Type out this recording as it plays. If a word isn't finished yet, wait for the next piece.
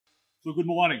So good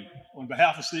morning. On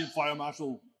behalf of State Fire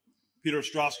Marshal Peter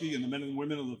Ostrowski and the men and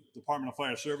women of the Department of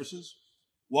Fire Services,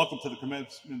 welcome to the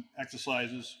commencement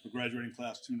exercises for graduating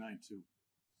Class 292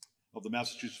 of the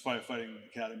Massachusetts Firefighting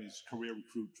Academy's Career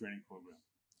Recruit Training Program.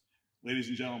 Ladies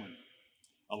and gentlemen,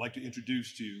 I'd like to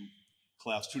introduce to you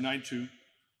Class 292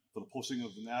 for the posting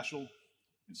of the national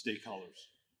and state colors.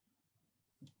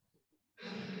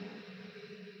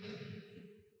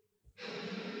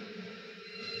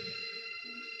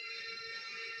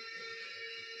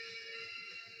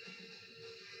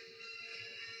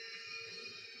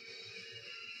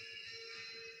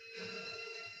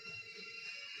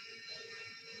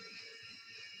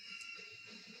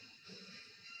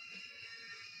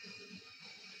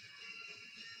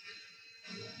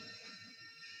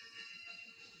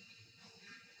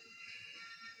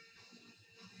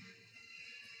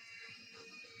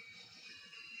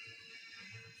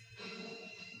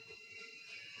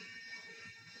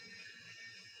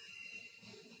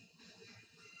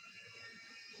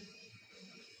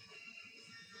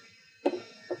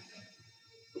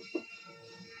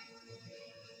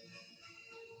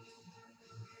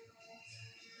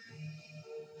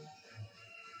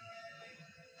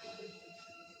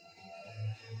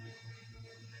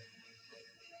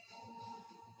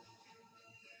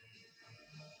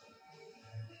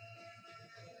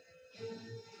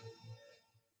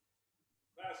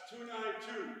 Class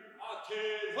 292,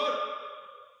 Octane Hood.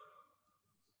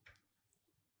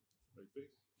 Right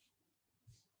face.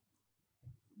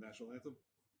 National anthem.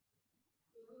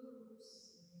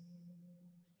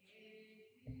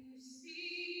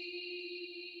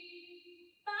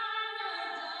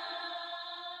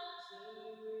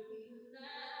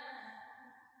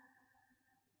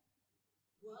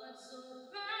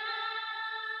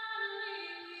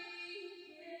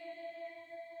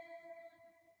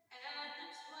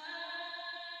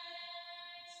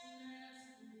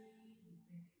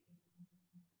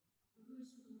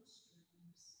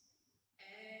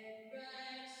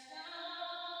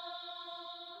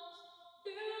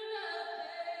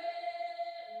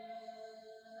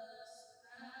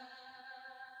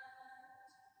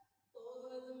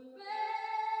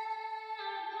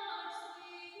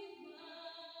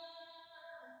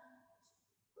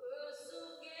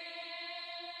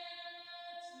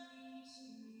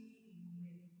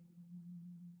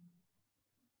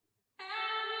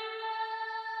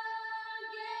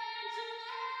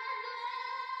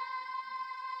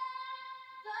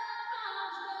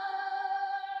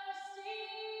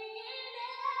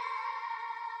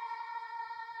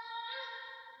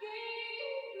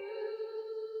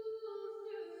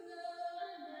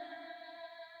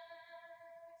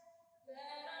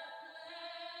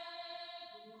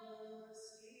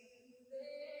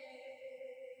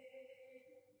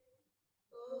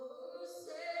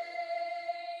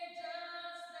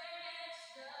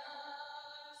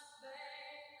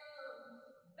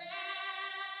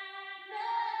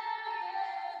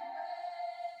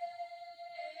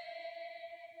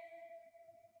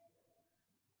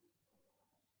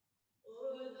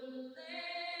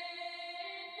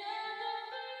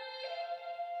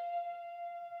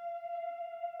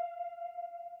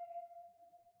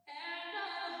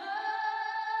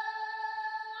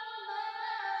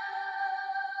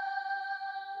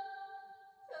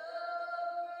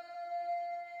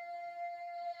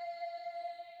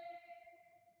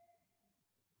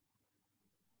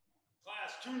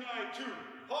 Class 292,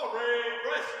 hooray,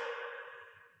 press!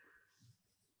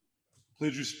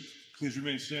 Please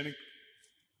remain standing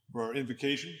for our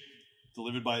invocation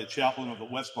delivered by the chaplain of the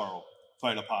Westboro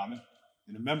Fire Department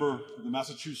and a member of the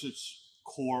Massachusetts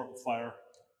Corps of Fire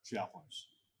Chaplains,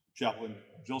 Chaplain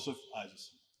Joseph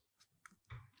Isaacson.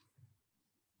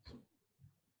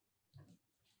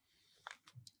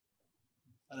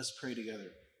 Let us pray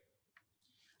together.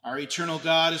 Our eternal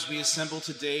God, as we assemble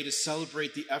today to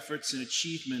celebrate the efforts and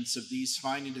achievements of these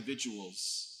fine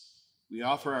individuals, we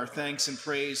offer our thanks and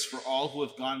praise for all who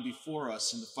have gone before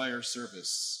us in the fire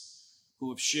service, who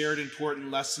have shared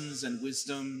important lessons and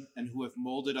wisdom, and who have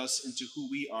molded us into who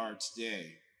we are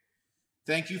today.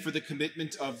 Thank you for the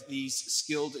commitment of these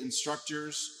skilled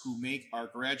instructors who make our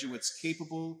graduates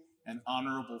capable and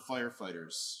honorable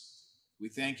firefighters. We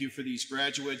thank you for these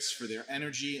graduates, for their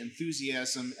energy,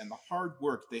 enthusiasm, and the hard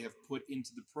work they have put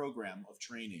into the program of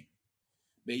training.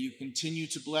 May you continue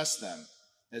to bless them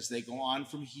as they go on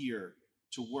from here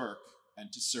to work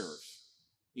and to serve.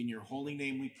 In your holy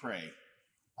name we pray.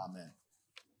 Amen.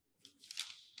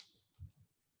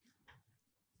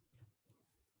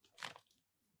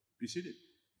 Be seated.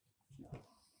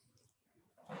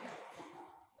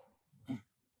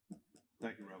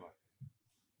 Thank you, Rabbi.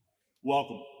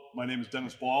 Welcome. My name is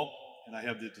Dennis Ball. and I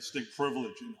have the distinct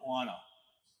privilege and honor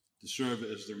to serve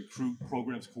as the Recruit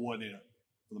Programs Coordinator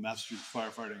for the Massachusetts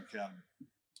Firefighting Academy.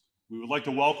 We would like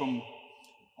to welcome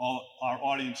all our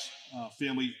audience,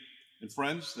 family, and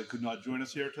friends that could not join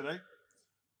us here today.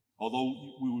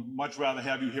 Although we would much rather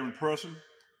have you here in person,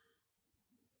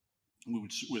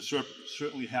 we're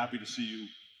certainly happy to see you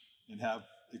and have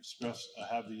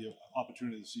the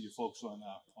opportunity to see you folks on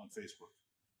Facebook.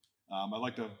 I'd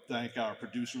like to thank our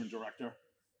producer and director,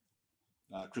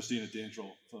 Christina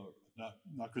Dantrell,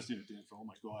 not Christina Dantrell, oh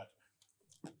my God,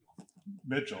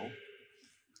 Mitchell.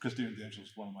 Christina Dantrell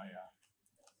is one of my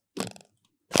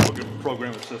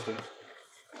program assistants.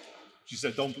 She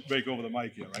said, don't break over the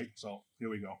mic here, right? So here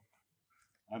we go.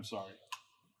 I'm sorry.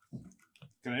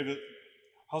 Can I have it?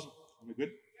 Are we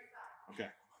good? Okay.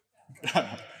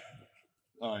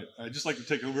 All right. I'd just like to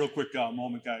take a real quick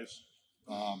moment, guys,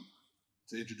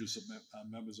 to introduce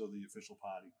some members of the official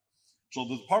party. So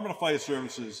the Department of Fire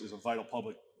Services is a vital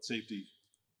public safety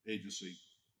agency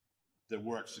that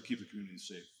works to keep the community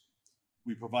safe.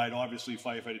 We provide, obviously,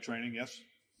 firefighter training, yes,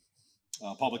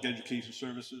 public education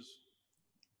services,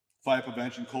 fire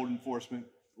prevention, code enforcement,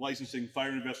 licensing,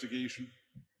 fire investigation,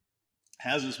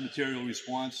 hazardous material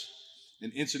response,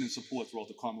 and incident support throughout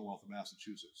the Commonwealth of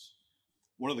Massachusetts.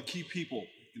 One of the key people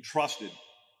entrusted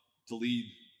to lead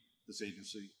this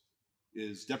agency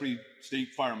is Deputy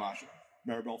State Fire Marshal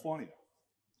Maribel Fournier,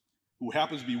 who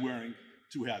happens to be wearing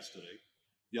two hats today.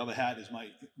 The other hat is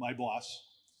my boss,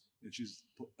 and she's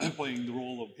playing the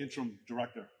role of interim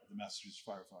director of the Massachusetts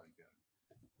Firefighting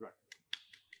Academy. Correct.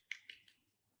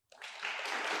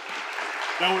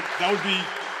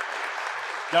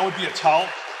 That would be a towel.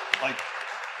 Like,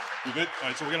 you good? All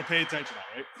right, so we're gonna pay attention now,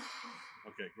 right?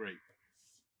 Okay, great.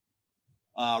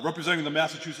 Representing the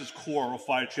Massachusetts Corps of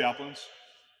Fire Chaplains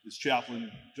is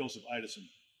Chaplain Joseph Idison.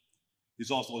 He's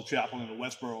also a chaplain in the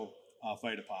Westboro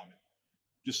Fire Department.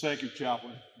 Just thank you,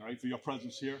 Chaplain, all right, for your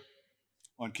presence here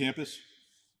on campus,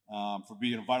 for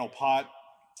being a vital part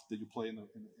that you play in the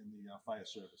fire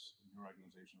service in your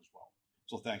organization as well.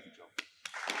 So thank you, Joe.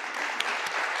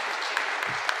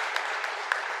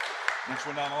 Next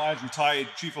one down the line is retired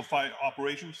Chief of Fire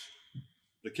Operations,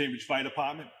 the Cambridge Fire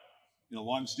Department, and a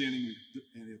long-standing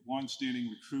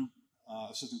recruit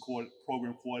assistant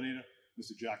program coordinator,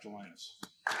 Mr. Jack Gelinas.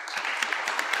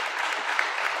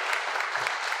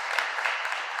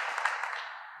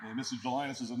 And Mr.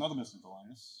 Gelinas is another Mr.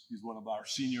 Gelinas. He's one of our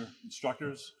senior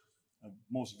instructors, a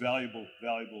most valuable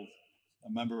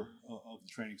member of the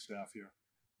training staff here.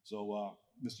 So,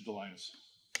 Mr. Gelinas.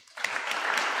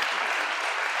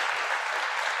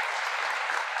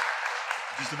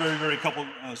 Just a very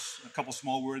couple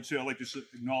small words here. I'd like to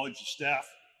acknowledge the staff,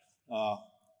 the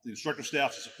instructor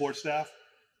staff, the support staff.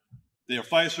 They are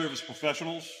fire service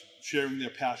professionals sharing their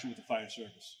passion with the fire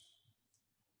service.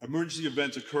 Emergency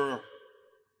events occur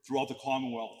throughout the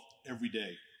Commonwealth every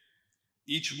day.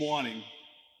 Each morning,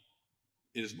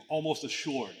 it is almost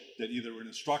assured that either an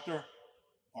instructor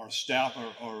or a staff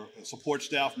or a support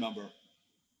staff member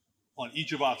on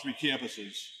each of our 3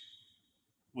 campuses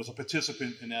was a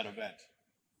participant in that event.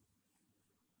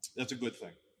 That's a good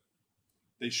thing.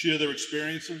 They share their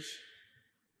experiences.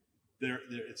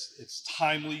 It's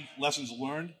timely lessons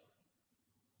learned,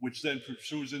 which then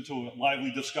pursues into a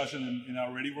lively discussion in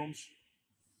our ready rooms.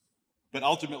 But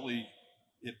ultimately,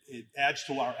 it adds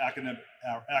to our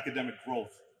academic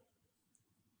growth,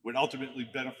 which ultimately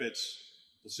benefits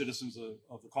the citizens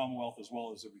of the Commonwealth as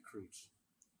well as the recruits.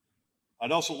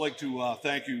 I'd also like to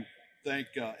thank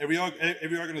every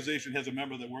organization has a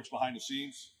member that works behind the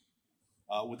scenes.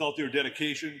 Without their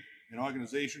dedication and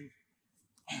organization,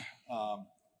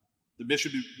 the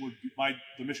mission would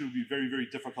be very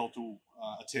difficult to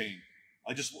attain.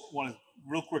 I just want to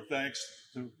real quick thanks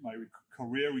to my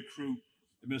career recruit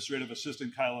administrative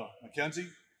assistant Kyla McKenzie.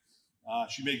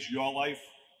 She makes your life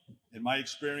and my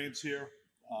experience here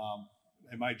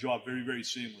and my job very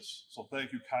seamless. So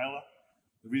thank you, Kyla.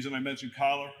 The reason I mentioned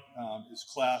Kyla is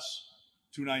class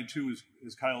 292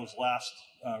 is Kyla's last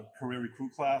career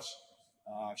recruit class.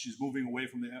 She's moving away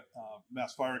from the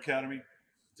Mass Fire Academy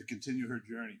to continue her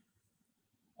journey.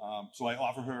 So I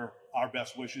offer her our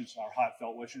best wishes, our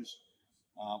heartfelt wishes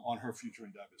on her future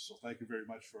endeavors. So thank you very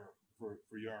much for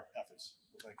your efforts.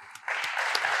 So thank you.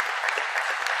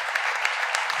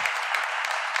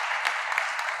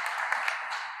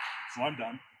 So I'm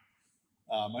done.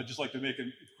 I'd just like to make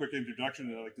a quick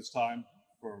introduction at this time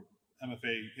for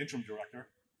MFA Interim Director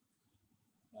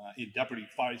and Deputy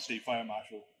State Fire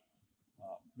Marshal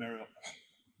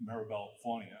Maribel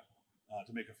Fournier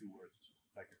to make a few words.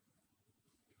 Thank you.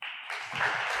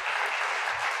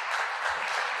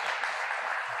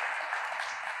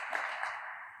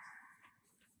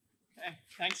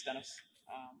 Thanks, Dennis.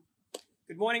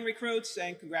 Good morning, recruits,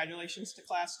 and congratulations to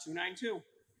Class 292.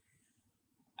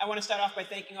 I want to start off by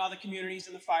thanking all the communities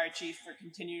and the fire chief for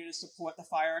continuing to support the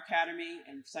Fire Academy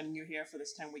and sending you here for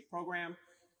this 10-week program,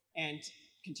 and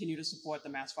continue to support the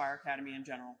Mass Fire Academy in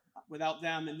general. Without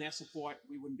them and their support,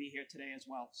 we wouldn't be here today as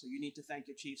well. So you need to thank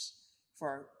your chiefs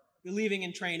for believing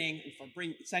in training and for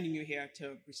sending you here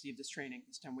to receive this training,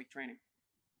 this 10-week training.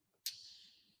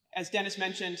 As Dennis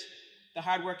mentioned, the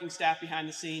hardworking staff behind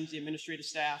the scenes, the administrative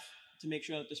staff, to make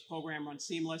sure that this program runs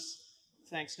seamless.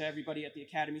 Thanks to everybody at the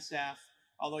Academy staff.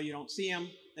 Although you don't see them,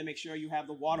 they make sure you have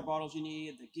the water bottles you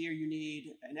need, the gear you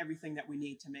need, and everything that we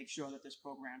need to make sure that this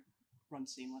program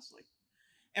runs seamlessly.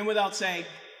 And without saying,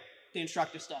 the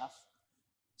instructor staff.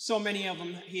 So many of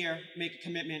them here make a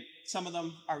commitment. Some of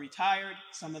them are retired,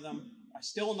 some of them are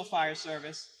still in the fire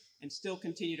service, and still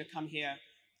continue to come here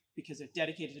because they're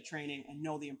dedicated to training and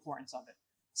know the importance of it.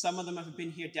 Some of them have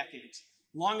been here decades,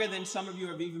 longer than some of you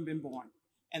have even been born.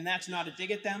 And that's not a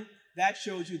dig at them, that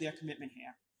shows you their commitment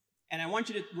here. And I want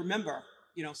you to remember,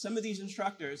 some of these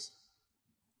instructors,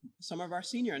 some of our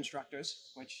senior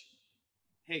instructors, which,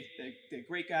 hey, they're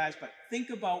great guys, but think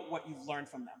about what you've learned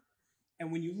from them. And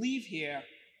when you leave here,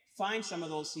 find some of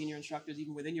those senior instructors,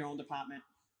 even within your own department,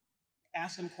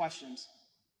 ask them questions.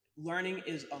 Learning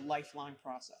is a lifelong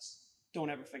process. Don't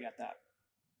ever forget that.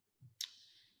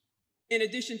 In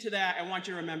addition to that, I want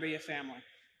you to remember your family.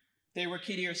 They were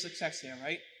key to your success here,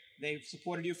 right? They've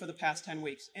supported you for the past 10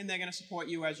 weeks, and they're going to support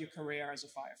you as your career as a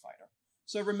firefighter.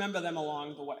 So remember them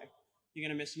along the way. You're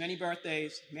going to miss many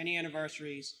birthdays, many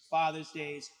anniversaries, Father's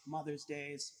Days, Mother's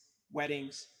Days,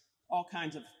 weddings, all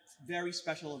kinds of very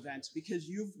special events because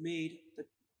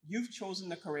you've chosen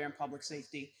the career in public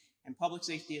safety, and public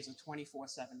safety is a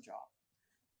 24/7 job.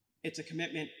 It's a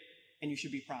commitment, and you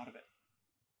should be proud of it.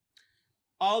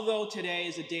 Although today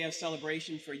is a day of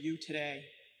celebration for you today,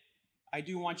 I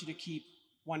do want you to keep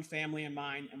one family in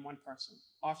mind and one person.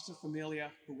 Officer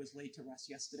Familia, who was laid to rest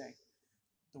yesterday,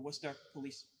 the Worcester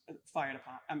Police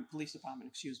Department,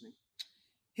 excuse me.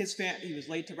 He was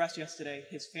laid to rest yesterday.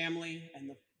 His family and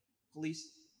the police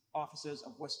officers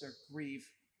of Worcester grieve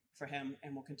for him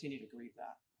and will continue to grieve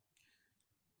that.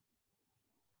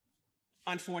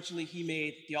 Unfortunately, he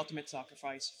made the ultimate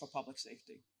sacrifice for public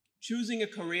safety. Choosing a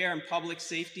career in public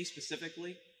safety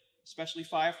specifically, especially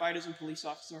firefighters and police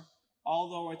officers,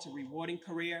 although it's a rewarding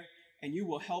career and you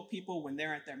will help people when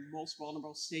they're at their most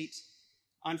vulnerable state,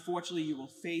 unfortunately, you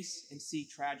will face and see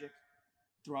tragic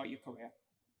throughout your career.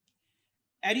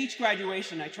 At each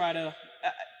graduation, I try to,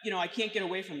 I can't get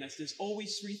away from this. There's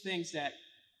always three things that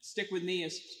stick with me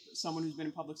as someone who's been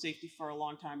in public safety for a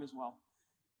long time as well.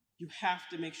 You have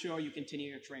to make sure you continue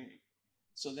your training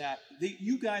so that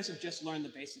you guys have just learned the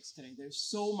basics today. There's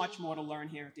so much more to learn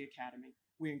here at the Academy.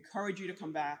 We encourage you to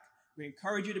come back. We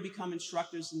encourage you to become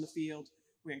instructors in the field.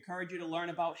 We encourage you to learn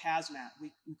about hazmat.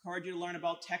 We encourage you to learn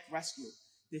about tech rescue.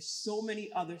 There's so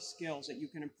many other skills that you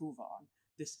can improve on.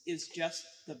 This is just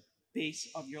the base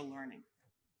of your learning.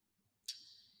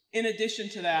 In addition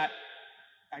to that,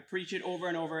 I preach it over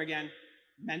and over again,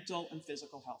 mental and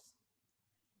physical health.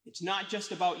 It's not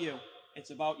just about you.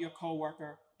 It's about your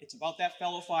coworker. It's about that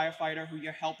fellow firefighter who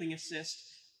you're helping assist,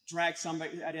 drag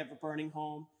somebody out of a burning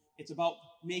home. It's about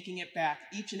making it back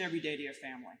each and every day to your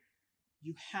family.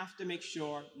 You have to make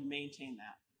sure you maintain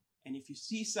that. And if you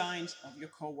see signs of your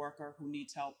coworker who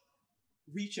needs help,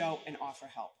 reach out and offer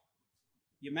help.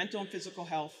 Your mental and physical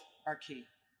health are key.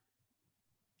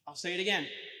 I'll say it again.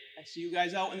 I see you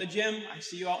guys out in the gym. I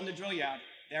see you out in the drill yard.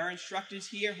 There are instructors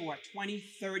here who are 20,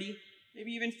 30,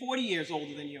 maybe even 40 years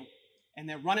older than you, and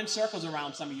they're running circles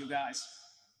around some of you guys.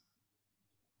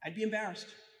 I'd be embarrassed.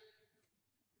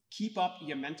 Keep up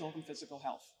your mental and physical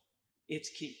health. It's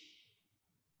key.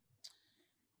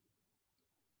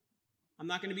 I'm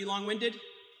not going to be long-winded.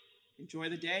 Enjoy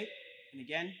the day. And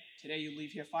again, today you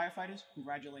leave here firefighters.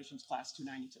 Congratulations, Class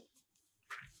 292.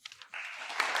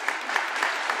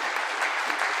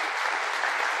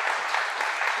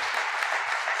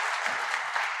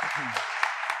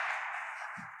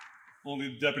 Only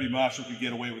the deputy marshal could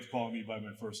get away with calling me by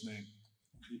my first name.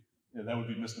 Yeah, that would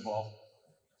be Mr. Ball.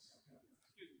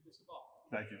 Excuse me, Mr. Ball.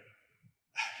 Thank you.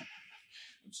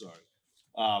 I'm sorry.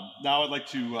 Now we'd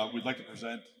like to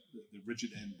present the Richard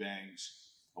N.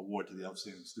 Bangs Award to the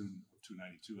Outstanding Student of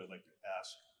 292. I'd like to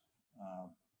ask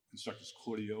instructors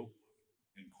Claudio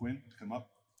and Quinn to come up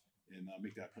and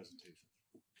make that presentation.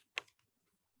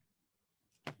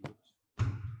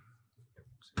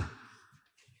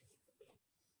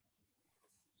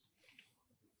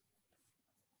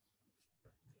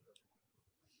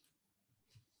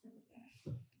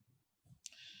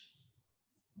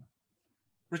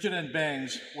 Richard N.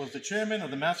 Bangs was the chairman of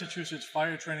the Massachusetts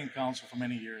Fire Training Council for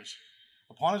many years.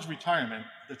 Upon his retirement,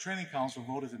 the Training Council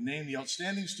voted to name the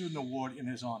Outstanding Student Award in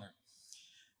his honor.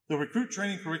 The recruit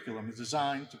training curriculum is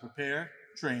designed to prepare,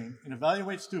 train, and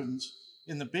evaluate students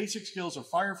in the basic skills of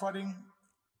firefighting.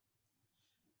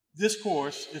 This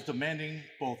course is demanding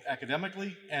both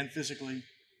academically and physically,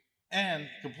 and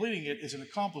completing it is an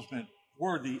accomplishment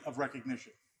worthy of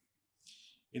recognition.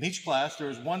 In each class, there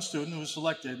is one student who is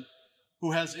selected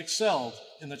who has excelled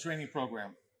in the training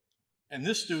program, and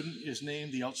this student is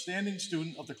named the Outstanding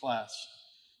Student of the class.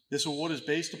 This award is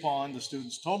based upon the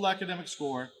student's total academic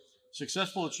score,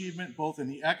 successful achievement both in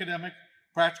the academic,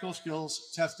 practical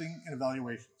skills, testing, and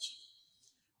evaluations.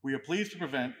 We are pleased to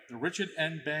present the Richard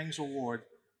N. Bangs Award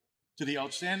to the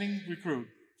Outstanding Recruit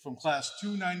from Class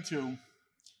 292,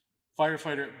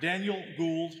 Firefighter Daniel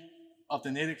Gould of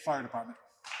the Natick Fire Department.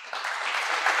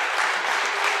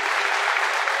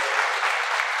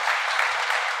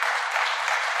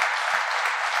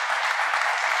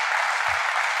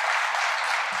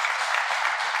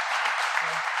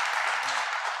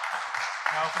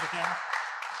 Now for the camera.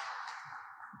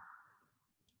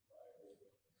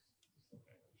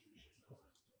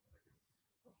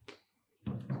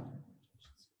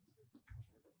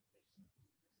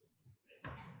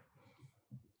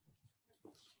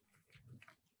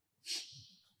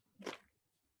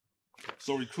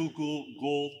 So Recruit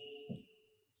Gould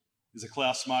is a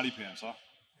class smarty pants, huh?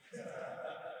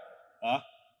 Huh?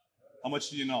 How much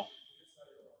do you know?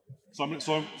 So I'm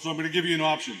going to give you an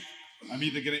option. I'm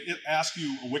either going to ask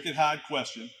you a wicked hard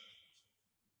question,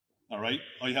 all right,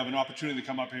 or you have an opportunity to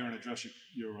come up here and address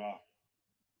your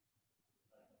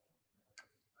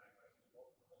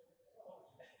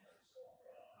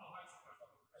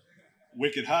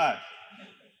wicked hard.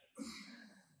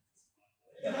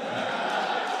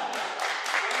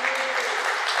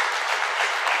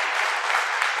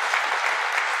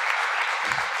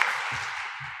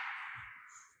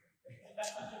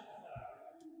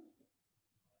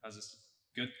 How's this?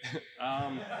 Good?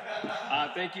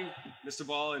 Thank you, Mr.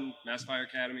 Ball and Mass Fire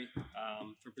Academy,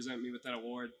 for presenting me with that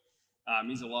award. It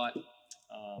means a lot.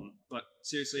 But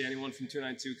seriously, anyone from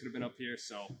 292 could have been up here,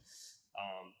 so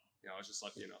I was just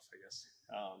lucky enough, I guess.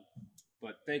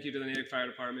 But thank you to the Natick Fire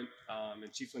Department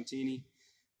and Chief Lentini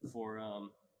for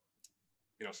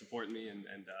supporting me and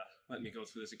letting me go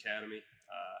through this academy.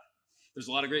 There's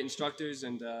a lot of great instructors,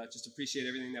 and just appreciate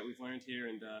everything that we've learned here,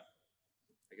 and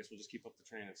I guess we'll just keep up the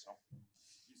training. So,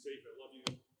 Be safe. I love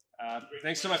you.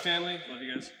 Thanks to my family. Love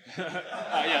you guys.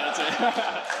 Yeah, that's it.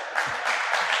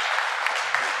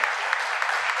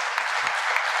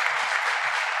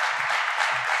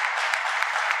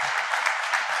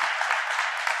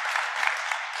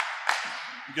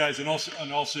 You guys, in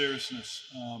all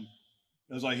seriousness,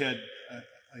 as I had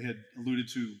alluded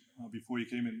to before you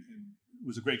came in, it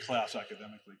was a great class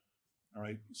academically. All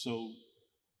right, so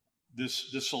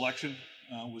this selection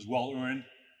was well earned.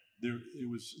 It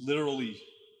was literally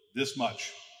this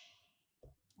much,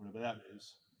 whatever that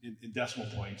is, in decimal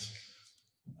points.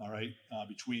 All right,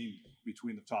 between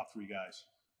the top three guys.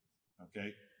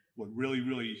 Okay, what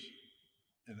really,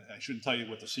 and I shouldn't tell you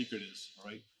what the secret is. All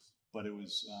right, but it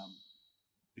was.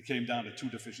 It came down to 2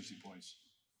 deficiency points.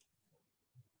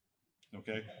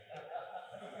 Okay.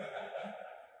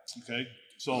 Okay.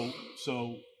 So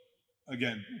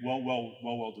again,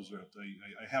 well deserved.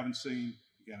 I haven't seen,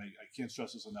 again, I can't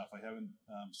stress this enough. I haven't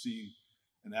seen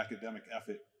an academic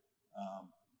effort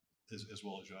as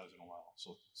well as yours in a while.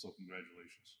 So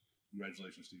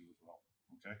congratulations to you as well.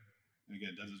 Okay. And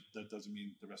again, that doesn't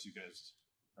mean the rest of you guys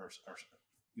are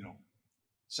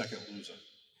second loser.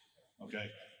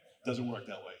 Okay. Doesn't work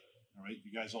that way. All right.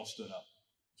 You guys all stood up.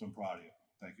 So I'm proud of you.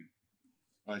 Thank you.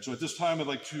 All right. So at this time, I'd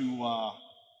like to,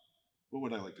 what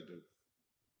would I like to do?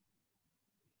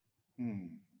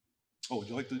 Oh, would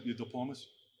you like your diplomas?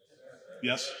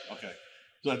 Yes? Okay.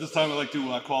 So at this time, I'd like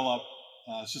to call up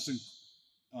Assistant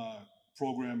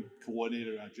Program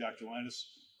Coordinator Jack Gelinas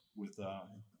with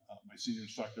my senior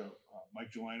instructor,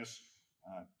 Mike Gelinas,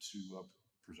 to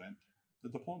present the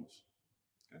diplomas.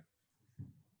 Okay.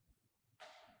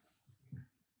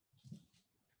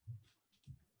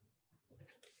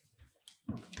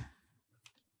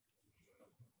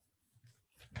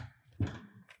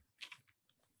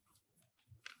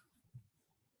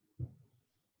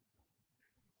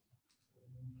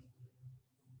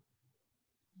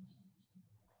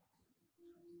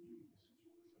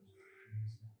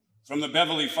 From the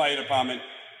Beverly Fire Department,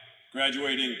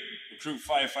 graduating recruit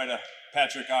firefighter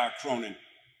Patrick R. Cronin.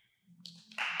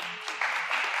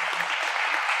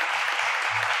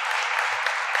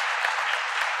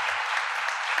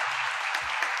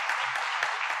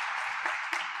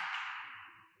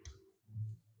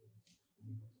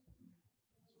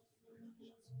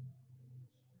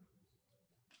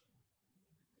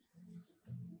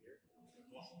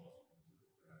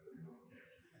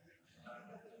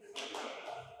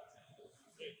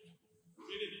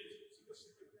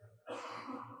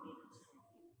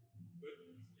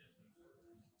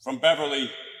 From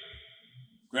Beverly,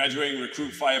 graduating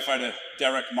recruit firefighter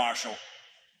Derek Marshall.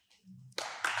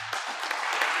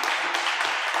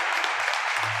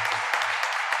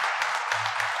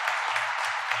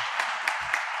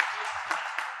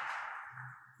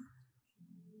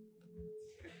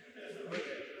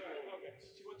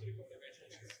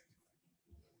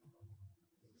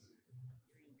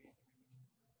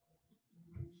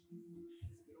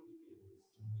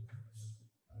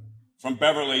 From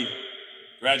Beverly,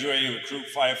 graduating recruit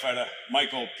firefighter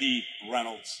Michael P.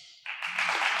 Reynolds.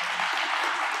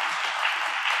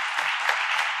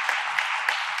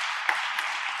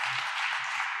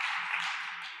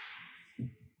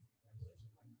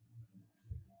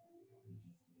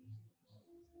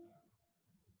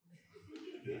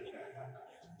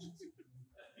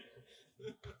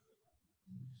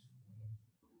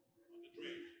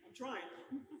 I'm trying.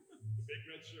 The big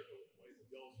red circle,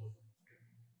 the yellow circle.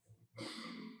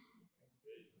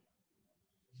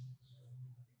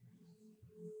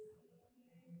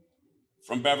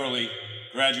 From Beverly,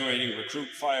 graduating recruit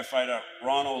firefighter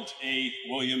Ronald A.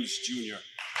 Williams, Jr.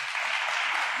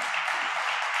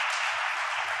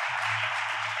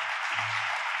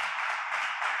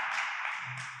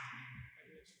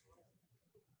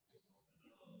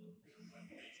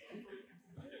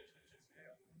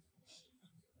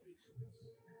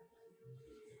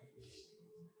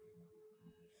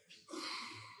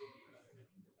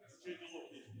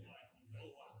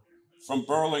 From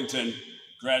Burlington,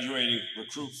 graduating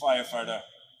recruit firefighter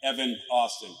Evan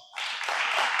Austin.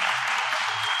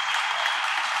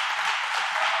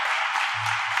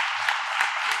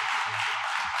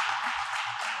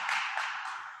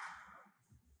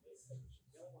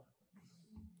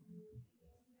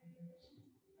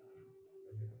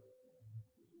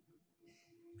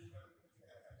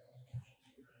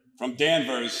 From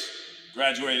Danvers,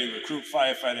 graduating recruit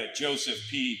firefighter Joseph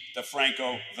P.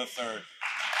 DeFranco III.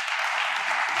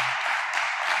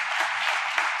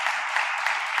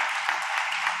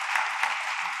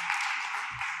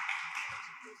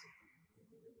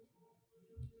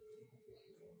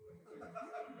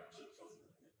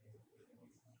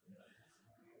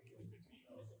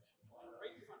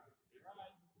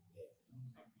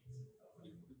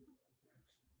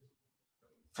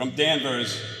 From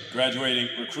Danvers, graduating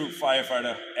recruit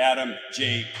firefighter Adam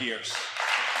J. Pierce.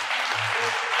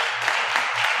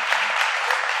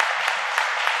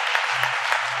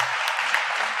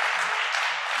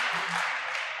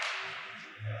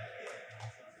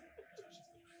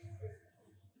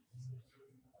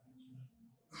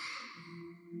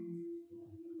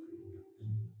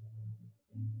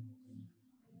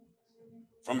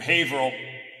 From Haverhill,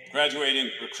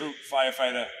 graduating recruit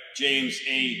firefighter James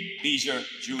A. Beezer,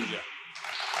 Jr.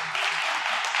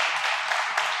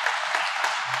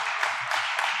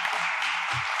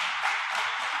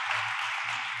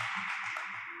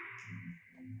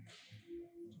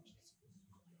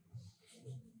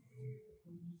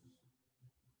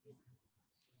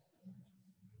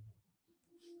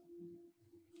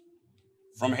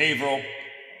 From Haverhill,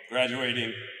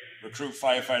 graduating recruit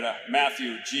firefighter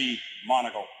Matthew G.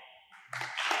 Monagle.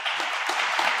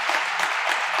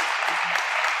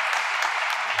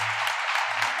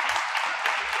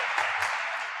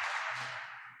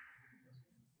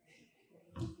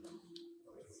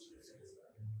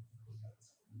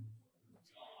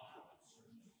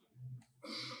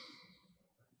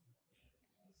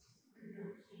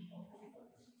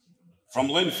 From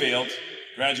Linfield,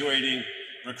 graduating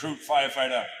recruit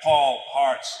firefighter Paul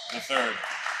Hartz III.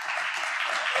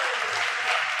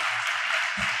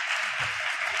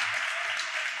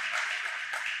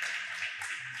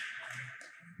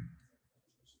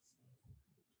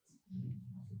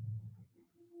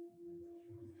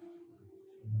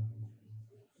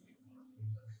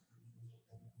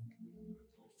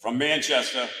 From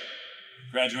Manchester,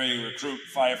 graduating recruit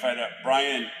firefighter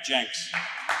Brian Jenks.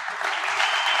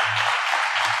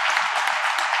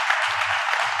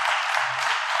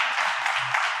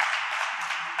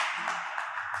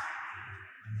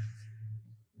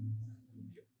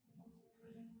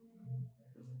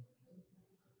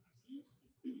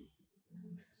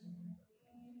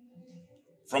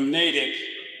 From Natick,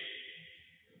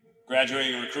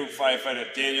 graduating recruit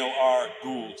firefighter Daniel R.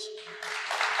 Gould.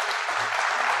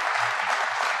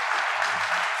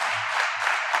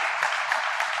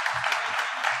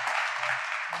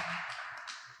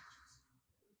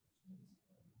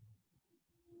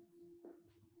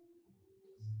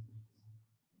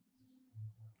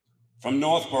 From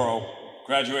Northborough,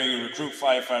 graduating recruit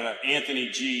firefighter Anthony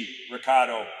G.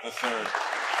 Ricardo III.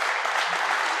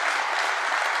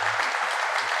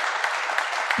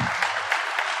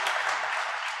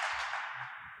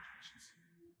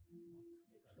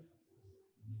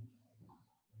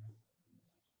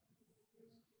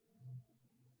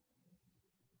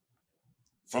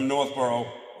 From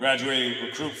Northborough, graduating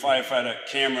recruit firefighter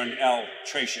Cameron L.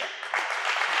 Trachek.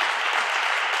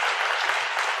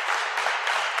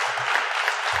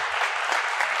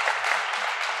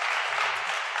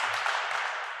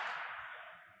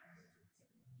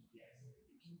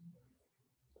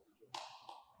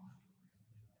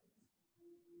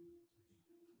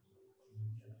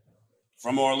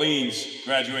 From Orleans,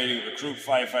 graduating recruit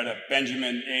firefighter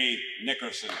Benjamin A.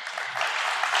 Nickerson.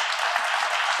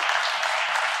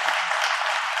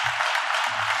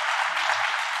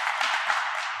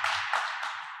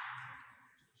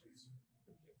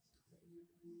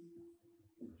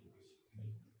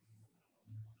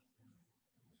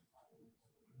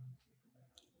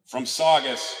 From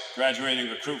Saugus, graduating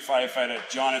recruit firefighter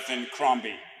Jonathan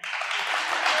Crombie.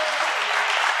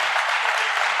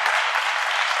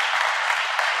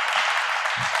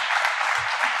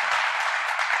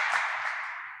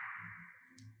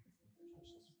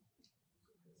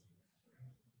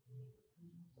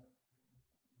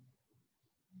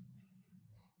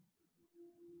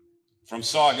 From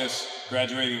Saugus,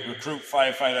 graduating recruit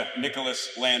firefighter Nicholas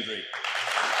Landry.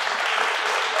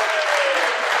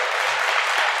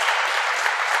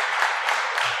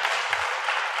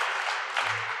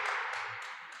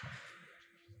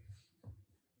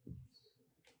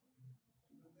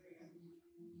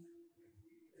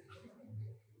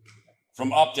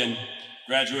 From Upton,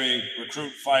 graduating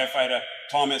recruit firefighter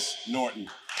Thomas Norton.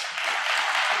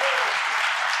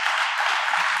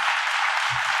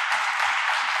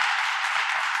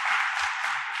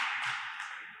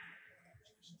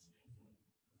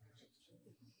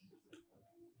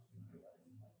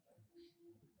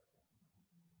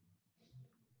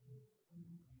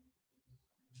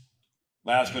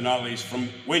 Last but not least, from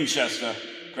Winchester,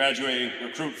 graduating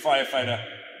recruit firefighter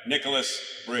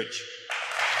Nicholas Bridge.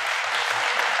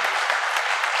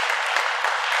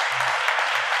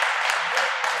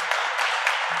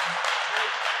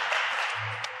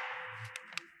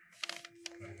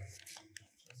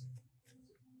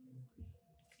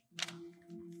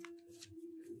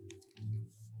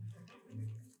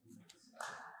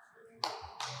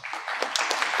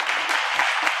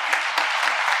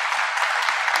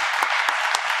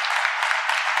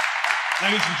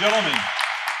 Ladies and gentlemen,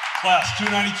 class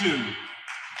 292.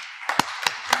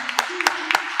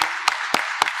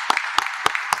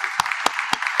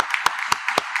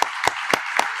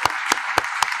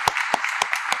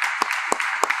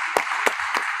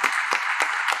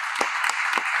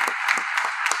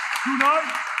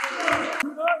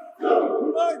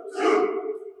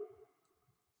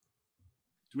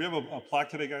 Do we have a plaque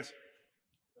today, guys?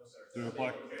 No, sir. Do we have a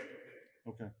plaque?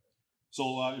 Okay.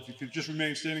 So if you could just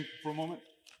remain standing for a moment.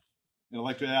 And I'd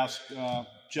like to ask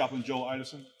Chaplain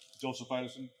Joseph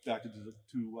Idison, back to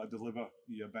deliver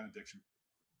the benediction.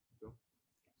 Joe?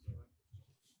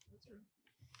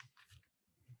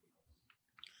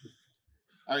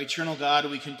 Our eternal God,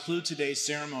 we conclude today's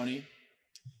ceremony.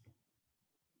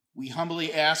 We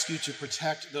humbly ask you to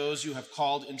protect those you have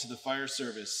called into the fire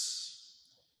service.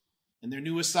 In their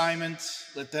new assignment,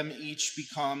 let them each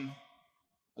become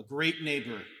a great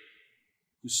neighbor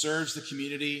who serves the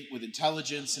community with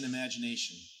intelligence and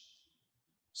imagination.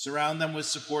 Surround them with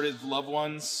supportive loved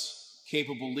ones,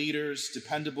 capable leaders,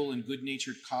 dependable and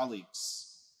good-natured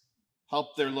colleagues.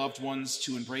 Help their loved ones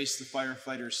to embrace the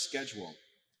firefighter's schedule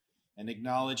and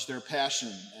acknowledge their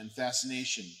passion and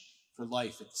fascination for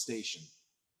life at the station.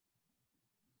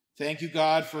 Thank you,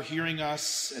 God, for hearing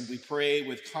us, and we pray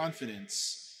with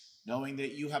confidence, knowing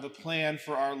that you have a plan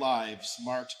for our lives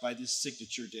marked by this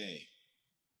signature day.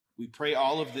 We pray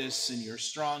all of this in your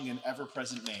strong and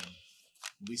ever-present name.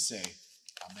 We say,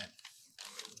 Amen.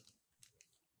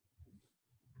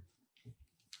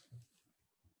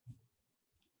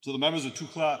 So the members of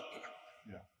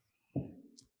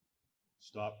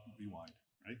Stop, rewind,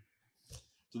 right?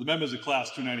 To the members of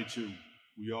class 292,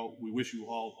 we wish you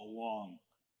all a long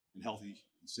and healthy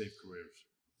and safe careers.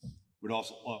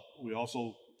 We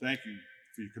also thank you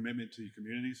for your commitment to your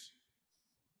communities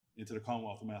and to the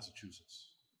Commonwealth of Massachusetts.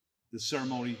 This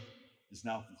ceremony is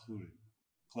now concluded.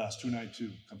 Class 292,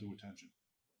 come to attention.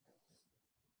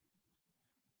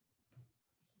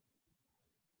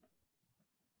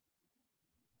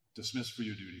 Dismissed for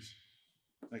your duties.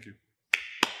 Thank you.